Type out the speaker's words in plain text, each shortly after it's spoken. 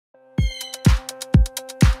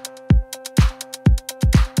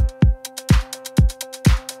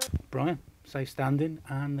safe standing,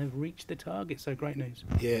 and they've reached the target. So great news.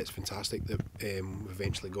 Yeah, it's fantastic that we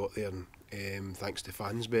eventually got there, and thanks to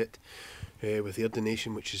FansBet with their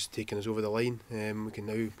donation, which has taken us over the line, we can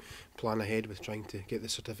now plan ahead with trying to get the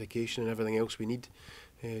certification and everything else we need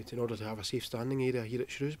in order to have a safe standing area here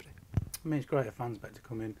at Shrewsbury. I mean, it's great of FansBet to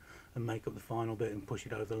come in and make up the final bit and push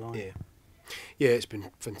it over the line. Yeah, it's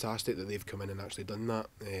been fantastic that they've come in and actually done that.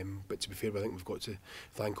 But to be fair, I think we've got to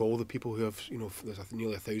thank all the people who have, there's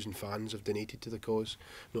nearly 1,000 fans have donated to the cause,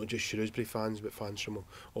 not just Shrewsbury fans, but fans from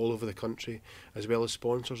all over the country, as well as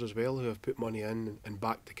sponsors as well, who have put money in and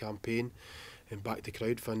backed the campaign and backed the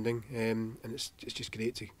crowdfunding. And it's just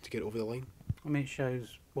great to get it over the line. I mean, it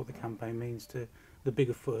shows what the campaign means to the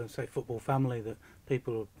bigger, say, football family, that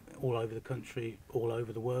people all over the country, all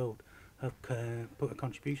over the world, have put a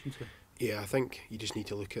contribution to. Yeah, I think you just need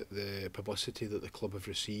to look at the publicity that the club have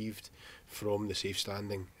received from the safe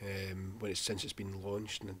standing since it's been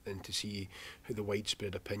launched, and to see how the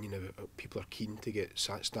widespread opinion of people are keen to get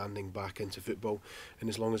standing back into football,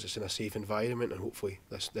 and as long as it's in a safe environment, and hopefully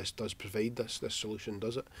this does provide this solution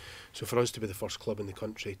does it. So for us to be the first club in the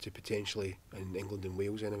country to potentially, in England and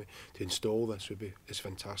Wales anyway, to install this is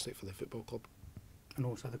fantastic for the football club. And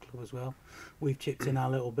also the club as well. We've chipped in our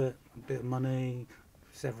little bit, a bit of money,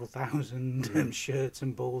 several thousand shirts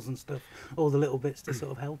and balls and stuff, all the little bits to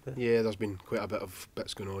sort of help it. Yeah, there's been quite a bit of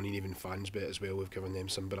bits going on, and even FansBet as well. We've given them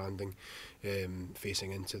some branding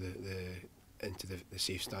facing into the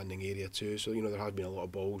safe standing area too. So there has been a lot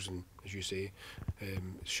of balls and, as you say,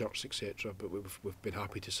 shirts, etc. But we've been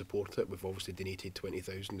happy to support it. We've obviously donated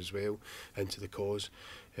 20,000 as well into the cause.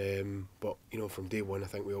 But from day one, I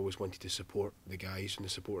think we always wanted to support the guys in the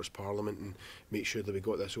Supporters Parliament and make sure that we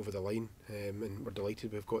got this over the line. And we're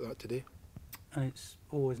delighted we've got that today. And it's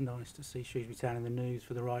always nice to see Shrewsbury Town in the news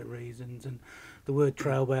for the right reasons, and the word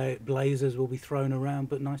trailblazers will be thrown around,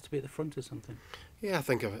 but nice to be at the front of something. Yeah, I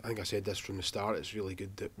think I said this from the start. It's really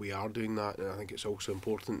good that we are doing that, and I think it's also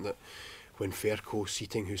important that when Fairco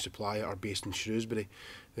Seating, who supply it, are based in Shrewsbury,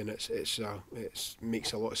 then it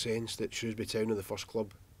makes a lot of sense that Shrewsbury Town are the first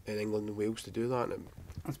club in England and Wales to do that.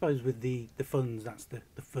 I suppose with the funds, that's the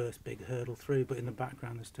first big hurdle through, but in the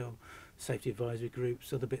background there's still safety advisory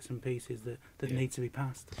groups, other bits and pieces that need to be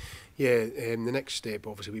passed. Yeah, the next step,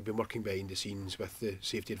 obviously, we've been working behind the scenes with the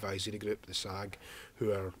safety advisory group, the SAG,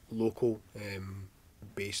 who are local,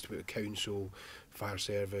 based with council, fire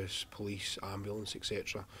service, police, ambulance,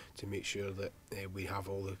 etc., to make sure that we have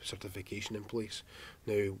all the certification in place.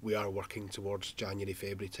 Now, we are working towards January,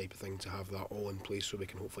 February type of thing to have that all in place so we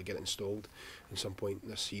can hopefully get it installed at some point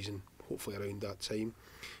this season, hopefully around that time.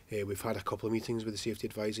 We've had a couple of meetings with the safety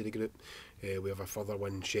advisory group. We have a further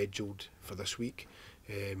one scheduled for this week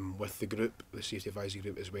with the group, the safety advisory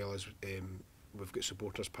group, as well as we've got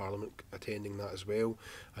Supporters Parliament attending that as well,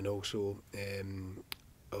 and also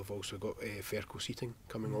I've also got Fairco Seating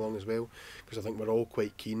coming along as well, because I think we're all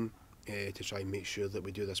quite keen to try and make sure that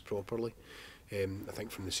we do this properly. I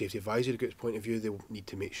think from the safety advisory group's point of view, they'll need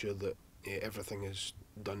to make sure that everything is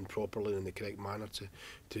done properly in the correct manner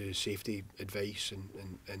to safety advice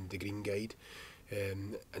and the Green Guide.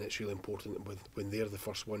 And it's really important that when they're the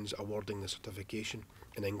first ones awarding the certification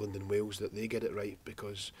in England and Wales, that they get it right,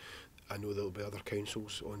 because I know there'll be other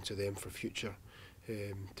councils onto them for future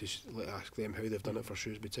to ask them how they've done it for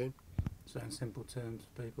Shrewsbury Town. So in simple terms,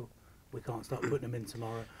 people, we can't start putting them in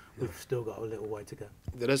tomorrow. We've still got a little way to go.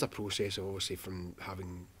 There is a process, obviously, from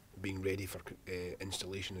being ready for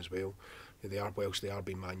installation as well. Whilst they are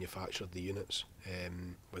being manufactured, the units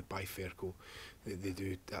by Fairco, they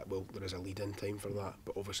do that. Well, there is a lead-in time for that,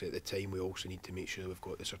 but obviously at the time we also need to make sure we've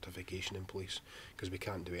got the certification in place, because we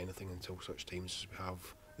can't do anything until such times as we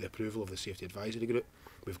have the approval of the safety advisory group.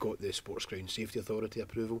 We've got the Sports Ground Safety Authority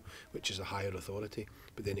approval, which is a higher authority,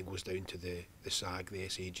 but then it goes down to the SAG, the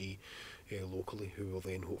SAG locally, who will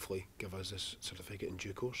then hopefully give us this certificate in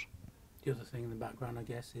due course. The other thing in the background, I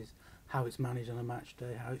guess, is how it's managed on a match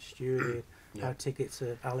day, how it's stewarded, how tickets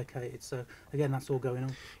are allocated. So again, that's all going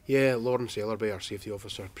on. Yeah, Lawrence Ellerby, our safety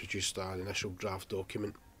officer, produced an initial draft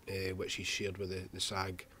document which he shared with the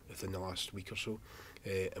SAG within the last week or so.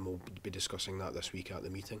 And we'll be discussing that this week at the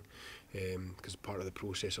meeting, because part of the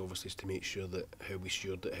process obviously is to make sure that how we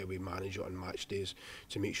steward it, how we manage it on match days,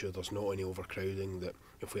 to make sure there's not any overcrowding, that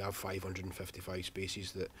if we have 555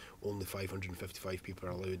 spaces, that only 555 people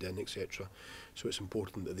are allowed in, etc. So it's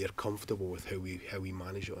important that they're comfortable with how we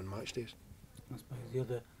manage it on match days. I suppose the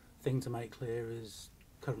other thing to make clear is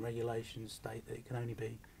current regulations state that it can only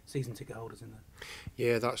be season ticket holders in there.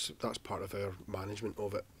 Yeah, that's part of our management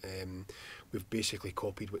of it. We've basically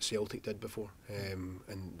copied what Celtic did before, and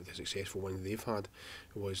the successful one they've had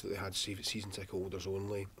was that they had season ticket holders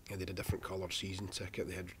only, and they had a different coloured season ticket.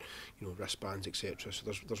 They had, wristbands, etc.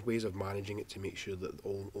 So there's ways of managing it to make sure that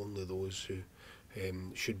only those who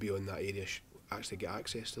should be on that area actually get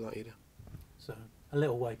access to that area. So a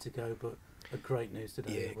little way to go, but a great news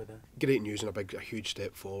today. Yeah, with great news and a huge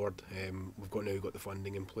step forward. We've now got the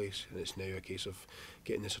funding in place, and it's now a case of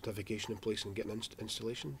getting the certification in place and getting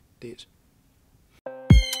installation dates.